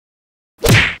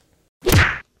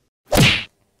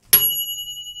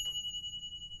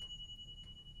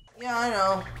Yeah, I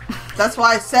know. That's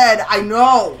why I said I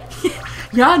know.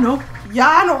 Yeah, I know. Yeah,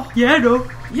 I know. Yeah, I know.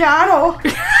 Yeah, I know.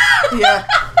 Yeah.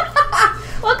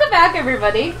 Welcome back,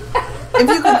 everybody. If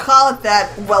you can call it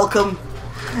that, welcome.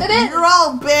 It is. You're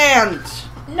all banned.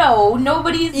 No,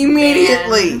 nobody's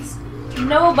immediately. Banned.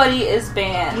 Nobody is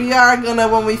banned. We are gonna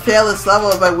when we fail this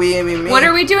level, but we I mean me. What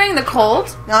are we doing? The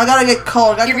cold? Now I gotta get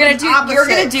cold. You're gonna do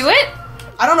it?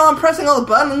 I don't know. I'm pressing all the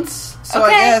buttons, so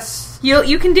okay. I guess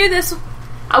you can do this.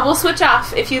 I will switch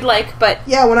off if you'd like, but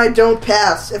yeah, when I don't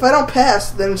pass. If I don't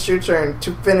pass, then it's your turn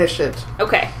to finish it.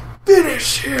 Okay.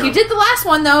 Finish him. You did the last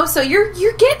one though, so you're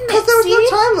getting it. Because there was no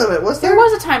time limit, was there? There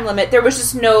was a time limit. There was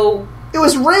just no. It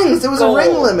was rings. There was a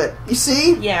ring limit. You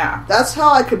see? Yeah. That's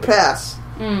how I could pass.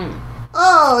 Hmm.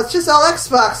 Oh, it's just all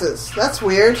Xboxes. That's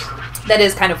weird. That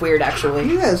is kind of weird, actually.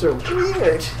 You guys are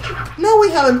weird. No, we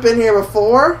haven't been here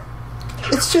before.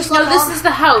 It's just like this is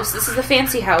the house. This is the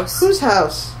fancy house. Whose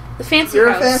house? The fancy Your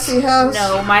house. Your fancy house?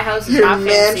 No, my house is your not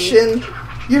fancy. Your mansion.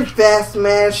 Your vast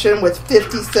mansion with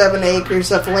 57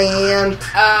 acres of land.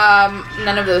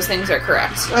 None of those things are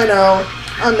correct. I know.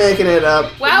 I'm making it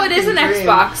up. Wow, it is an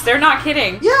Xbox. They're not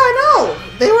kidding. Yeah, I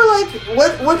know. They were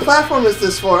like, what platform is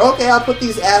this for? Okay, I'll put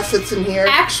these assets in here.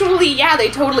 Actually, yeah, they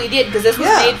totally did, because this was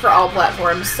made for all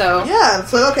platforms, so... Yeah,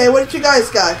 it's like, okay, what did you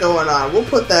guys got going on? We'll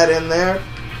put that in there.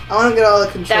 I want to get all the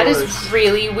controllers. That is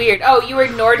really weird. Oh, you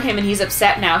ignored him and he's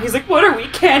upset now. He's like, what are we,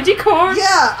 candy corn?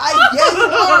 Yeah, you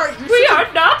are. We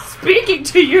are not speaking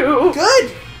to you.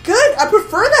 Good. I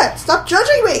prefer that. Stop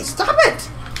judging me. Stop it.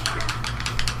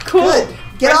 Cool. Good.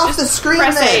 Get off the screen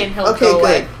press then. A and he'll okay, go good.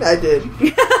 away. I did.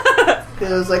 It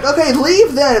was like, okay,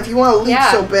 leave then if you want to leave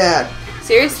so bad.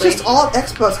 Seriously. It's just all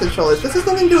Xbox controllers. This has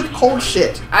nothing to do with cold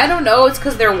shit. I don't know. It's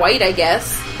because they're white, I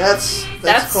guess. That's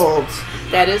cold.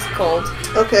 That is cold.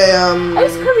 Okay,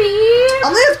 Ice cream!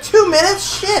 only have 2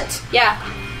 minutes? Shit! Yeah.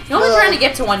 You're only trying to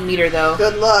get to 1 meter, though.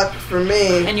 Good luck for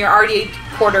me. And you're already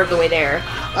a quarter of the way there.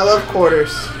 I love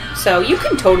quarters. So you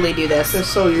can totally do this. They're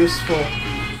so useful.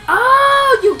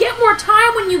 Oh, you get more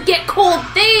time when you get cold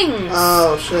things!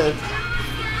 Oh, shit.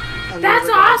 That's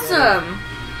awesome!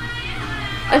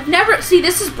 I've never... See,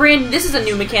 this is a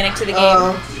new mechanic to the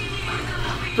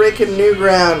game. Breaking new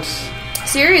ground.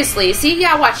 Seriously. See,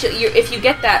 yeah, watch it. If you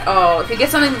get that, if you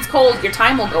get something that's cold, your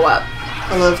time will go up.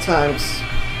 I love times.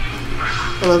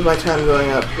 I love my time going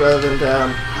up rather than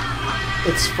down.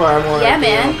 It's far more Yeah, ideal.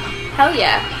 man. Hell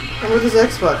yeah. And what does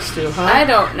Xbox do, huh? I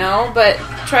don't know, but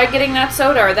try getting that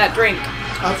soda or that drink.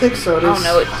 I'll take sodas. Oh,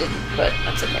 no, it didn't, but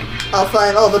that's okay. I'll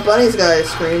find... Oh, the bunnies got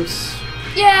ice creams.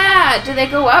 Yeah, did they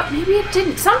go up? Maybe it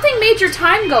didn't. Something made your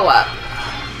time go up.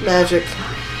 Magic.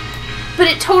 But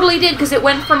it totally did, because it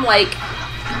went from, like,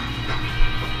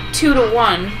 2 to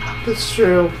 1. That's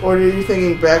true. Or are you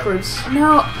thinking backwards?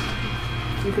 No.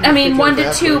 I mean, 1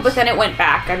 to 2, but backwards. then it went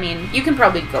back. I mean, you can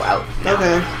probably go out now.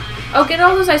 Okay. Oh, get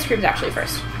all those ice creams, actually,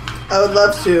 first. I would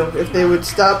love to, if they would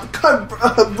stop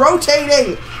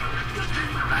rotating!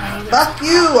 Fuck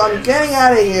you! I'm getting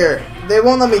out of here! They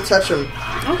won't let me touch them.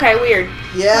 Okay, weird.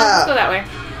 Yeah. No, let's go that way.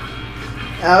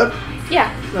 Out?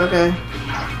 Yeah. Okay.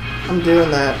 I'm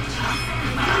doing that.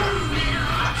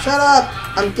 Shut up!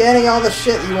 I'm getting all the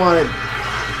shit you wanted.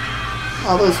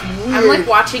 All those weird... I'm, like,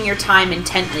 watching your time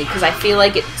intently, because I feel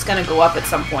like it's gonna go up at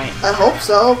some point. I hope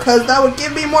so, because that would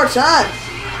give me more time.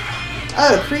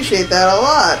 I'd appreciate that a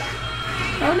lot.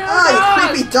 Oh, no,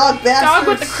 you creepy dog bastards. Dog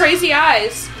with the crazy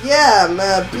eyes. Yeah,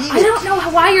 beat it. I don't know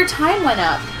why your time went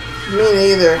up. Me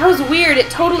neither. That was weird. It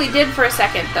totally did for a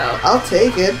second, though. I'll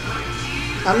take it.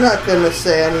 I'm not gonna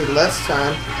say I need less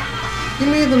time. Give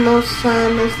me the most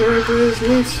time as there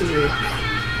needs to be.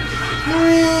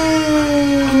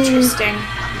 Interesting.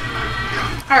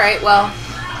 Alright, well.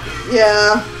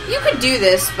 Yeah. You could do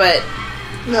this, but...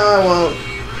 No, I won't.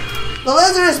 The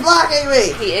lizard is blocking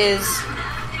me! He is.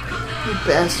 You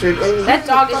bastard. And That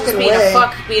dog is just being a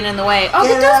fuck being in the way. Oh,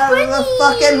 Get those out of the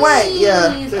fucking way!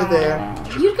 Yeah, they're Oh. there.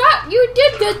 You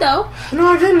did good, though. No,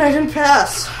 I didn't. I didn't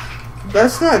pass.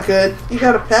 That's not good. You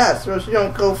gotta pass, or else you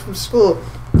don't go from school.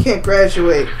 You can't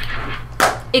graduate.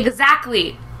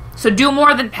 Exactly. So do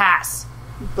more than pass.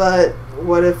 But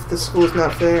what if the school's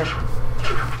not fair?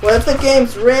 What if the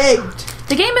game's rigged?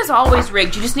 The game is always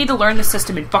rigged. You just need to learn the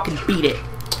system and fucking beat it.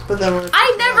 But then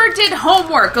I never did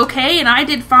homework, okay? And I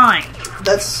did fine.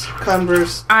 That's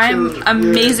converse. I'm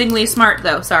amazingly smart,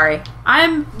 though. Sorry.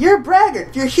 You're a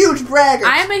braggart. You're a huge braggart.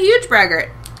 I'm a huge braggart.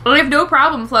 I have no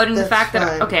problem floating the fact fine.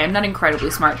 that... Okay, I'm not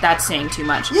incredibly smart. That's saying too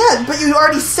much. Yeah, but you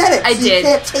already said it. I so did. You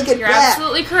can't take it You're back.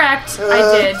 absolutely correct.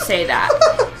 I did say that.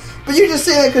 But you're just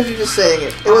saying it because you're just saying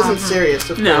it. It wasn't serious,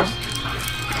 of No. course.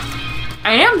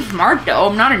 I am smart, though.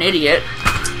 I'm not an idiot.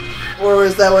 Or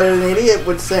is that what an idiot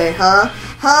would say, huh?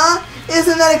 Huh?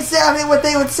 Isn't that exactly what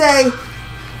they would say?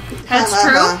 That's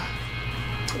true.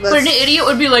 But an idiot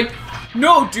would be like,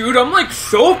 no, dude, I'm like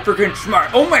so freaking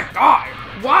smart. Oh my god.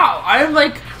 Wow. I'm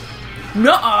like,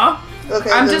 nuh-uh. Okay,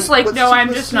 I'm just like, no,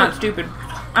 I'm just not stupid.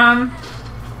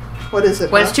 What is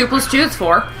it? What's 2 + 2 is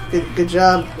 4? Good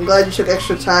job. I'm glad you took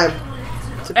extra time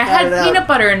to I had peanut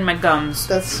butter in my gums.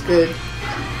 That's good.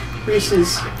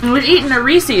 Reese's. I was eating a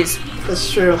Reese's.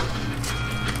 That's true.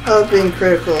 I was being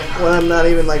critical when I'm not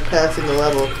even like passing the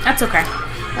level. That's okay.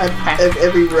 I have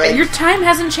every right. Your time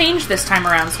hasn't changed this time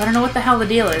around, so I don't know what the hell the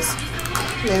deal is.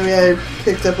 Maybe I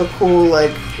picked up a cool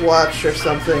like watch or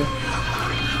something.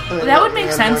 That would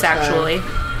make sense, actually.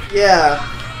 Yeah,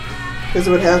 because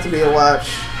it would have to be a watch.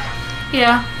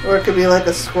 Yeah. Or it could be like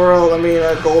a squirrel. I mean,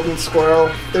 a golden squirrel.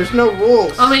 There's no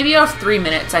rules. Oh, maybe you have 3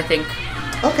 minutes, I think.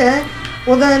 Okay.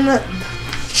 Well then,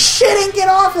 shitting, get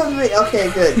off of me. Okay,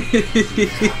 good.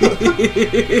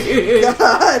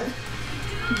 God,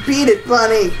 beat it,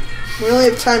 bunny. We only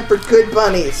have time for good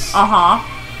bunnies. Uh-huh.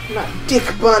 Not dick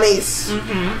bunnies.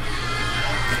 Mm-hmm.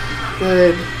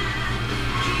 Good.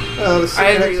 Oh, the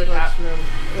I agree with that. Room.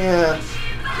 Yeah.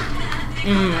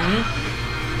 Mm-hmm.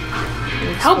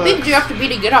 How big do you have to be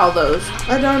to get all those?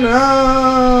 I don't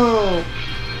know.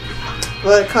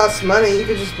 But it costs money. You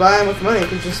could just buy them with money. You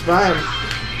could just buy them.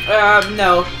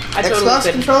 No. I totally Xbox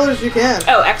couldn't. controllers, you can.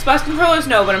 Oh, Xbox controllers?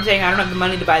 No, but I'm saying I don't have the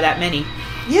money to buy that many.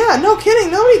 Yeah, no kidding.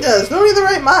 Nobody does. Nobody in the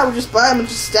right mind would just buy them and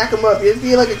just stack them up. You'd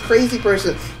be like a crazy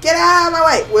person. Get out of my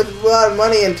way! With a lot of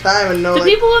money and time and no... The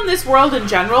people in this world in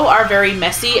general are very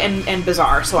messy and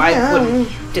bizarre, so I wouldn't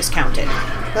discount it.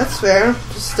 That's fair.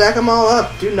 Just stack them all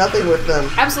up. Do nothing with them.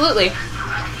 Absolutely.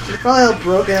 They're probably all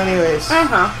broken anyways.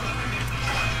 Uh-huh.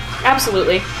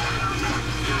 Absolutely.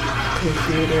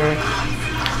 Computer.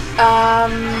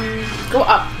 Go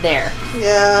up there.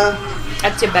 Yeah.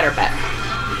 That's your better bet.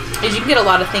 Because you can get a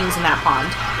lot of things in that pond.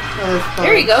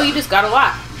 There you go, you just got a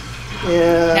lot.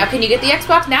 Yeah. Now can you get the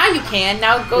Xbox? Now you can.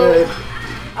 Now go... Good.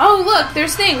 Oh, look,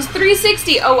 there's things.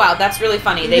 360. Oh, wow, that's really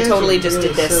funny. They totally just really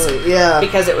did this. Silly. Yeah.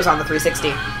 Because it was on the 360.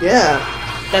 Yeah.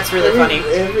 That's really funny.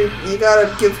 You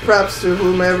gotta give props to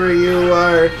whomever you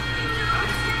are.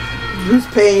 Who's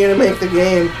paying you to make the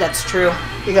game. That's true.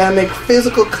 You gotta make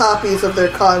physical copies of their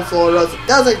console or else it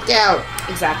doesn't count.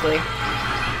 Exactly.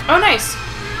 Oh, nice.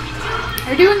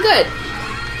 You're doing good.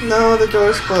 No, the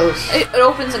door's closed. It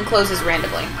opens and closes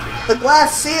randomly. The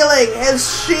glass ceiling is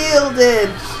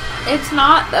shielded. It's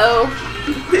not, though.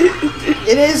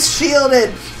 It is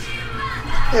shielded.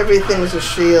 Everything's a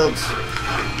shield.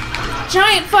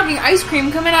 Giant fucking ice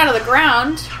cream coming out of the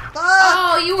ground. Fuck!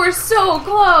 Oh, you were so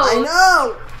close. I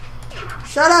know.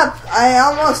 Shut up. I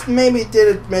almost maybe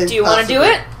did it. Do you want to do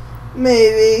it?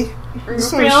 Maybe. Are you This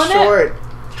feeling one's it? short.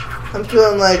 I'm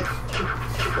feeling like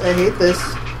I hate this.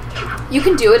 You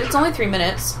can do it. It's only 3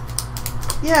 minutes.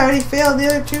 Yeah, I already failed the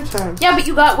other 2 times. Yeah, but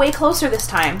you got way closer this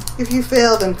time. If you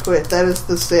fail, then quit. That is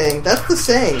the saying. That's the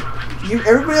saying.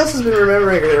 Everybody else has been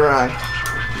remembering it wrong.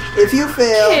 If you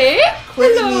fail,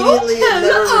 quit immediately and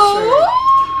never return.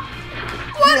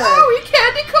 What are we,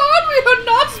 Candy Corn? We are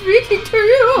not speaking to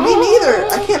you. Me neither.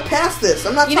 I can't pass this.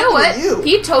 I'm not talking to you.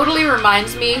 He totally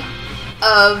reminds me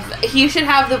of... He should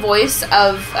have the voice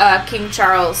of King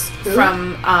Charles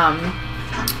from...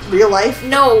 Real life?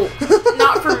 No,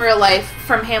 not from real life.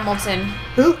 From Hamilton.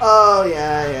 Who? Oh,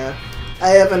 yeah. I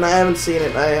haven't seen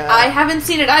it. I haven't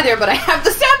seen it either, but I have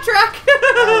the soundtrack.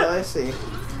 Oh, I see.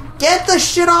 Get the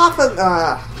shit off of...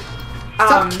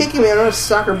 Stop kicking me. I'm not a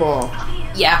soccer ball.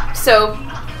 Yeah, so...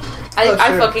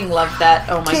 I fucking love that.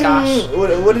 Oh my gosh.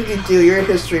 What did he do? You're a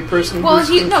history person. Well,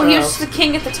 he was the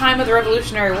king at the time of the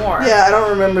Revolutionary War. Yeah, I don't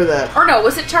remember that. Or no,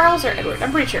 was it Charles or Edward?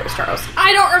 I'm pretty sure it was Charles.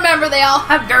 I don't remember. They all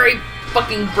have very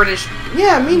fucking British.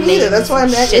 Yeah, me neither. That's why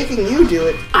I'm making you do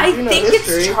it. I think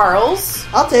it's Charles.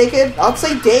 I'll take it. I'll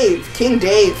say Dave. King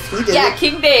Dave. He did it. Yeah,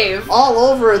 King Dave. All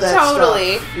over that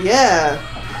totally. stuff. Yeah.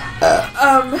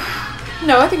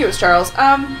 No, I think it was Charles.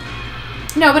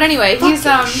 No, but anyway, he's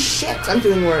shit, I'm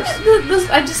doing worse.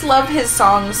 I just love his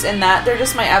songs in that. They're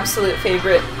just my absolute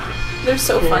favorite. They're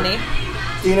so funny.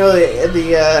 Do you know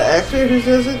the actor who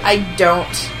does it? I don't.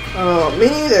 Oh, me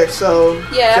neither. So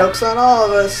joke's on all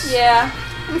of us. Yeah.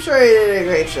 I'm sure he did a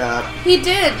great job. He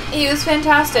did. He was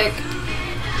fantastic.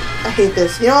 I hate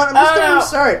this. You know what? I'm just gonna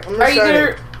restart. I'm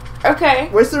restarting. Okay.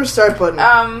 Where's the restart button?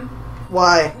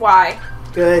 Why? Why?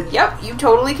 Good. Yep, you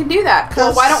totally can do that.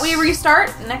 Well, why don't we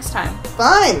restart next time?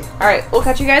 Fine. Alright, we'll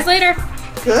catch you guys later.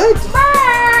 Good.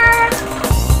 Bye!